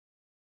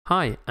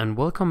Hi and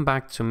welcome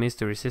back to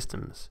Mystery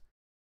Systems.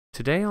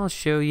 Today I'll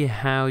show you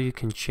how you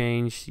can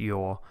change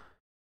your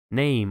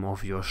name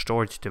of your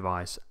storage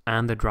device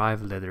and the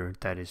drive letter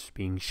that is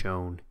being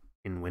shown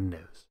in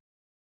Windows.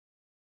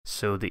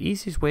 So the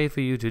easiest way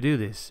for you to do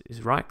this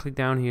is right click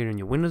down here in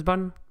your Windows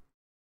button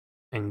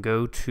and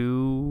go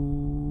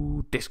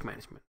to Disk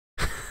Management.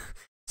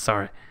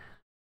 Sorry.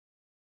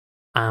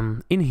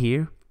 In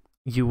here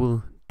you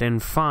will then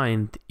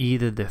find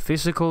either the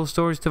physical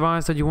storage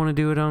device that you want to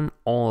do it on,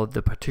 or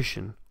the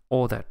partition,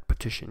 or that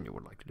partition you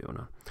would like to do it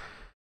on.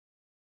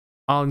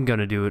 I'm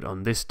gonna do it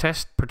on this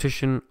test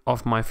partition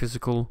of my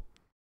physical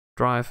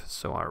drive,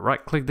 so I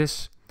right click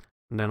this,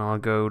 and then I'll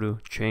go to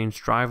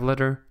change drive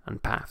letter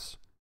and paths.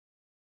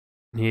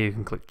 And here you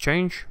can click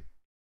change,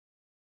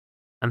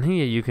 and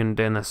here you can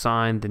then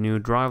assign the new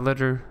drive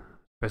letter,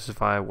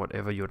 specify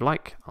whatever you'd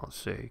like. I'll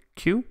say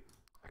Q,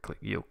 I click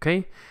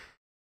OK.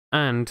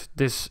 And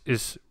this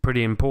is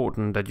pretty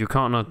important that you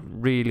cannot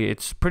really,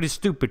 it's pretty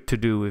stupid to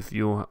do if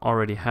you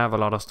already have a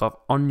lot of stuff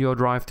on your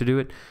drive to do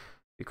it,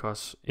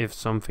 because if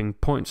something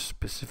points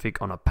specific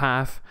on a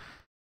path,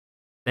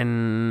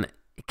 then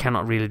it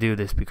cannot really do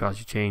this because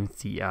you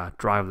changed the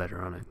drive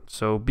letter on it.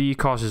 So be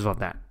cautious of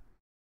that.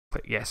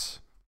 Click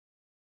yes.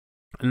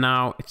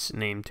 Now it's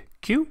named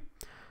Q,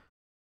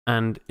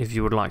 and if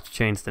you would like to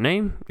change the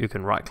name, you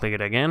can right click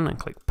it again and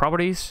click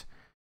properties,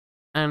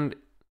 and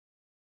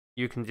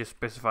you can just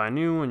specify a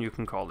new and you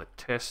can call it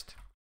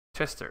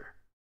tester.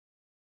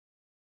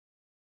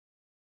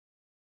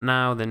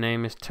 Now the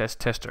name is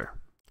tester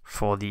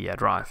for the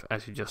drive,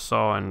 as you just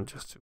saw, and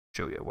just to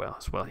show you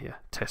as well here,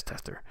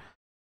 tester.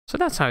 So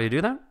that's how you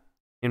do that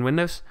in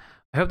Windows.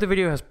 I hope the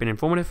video has been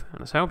informative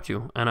and has helped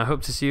you, and I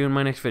hope to see you in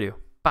my next video.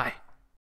 Bye.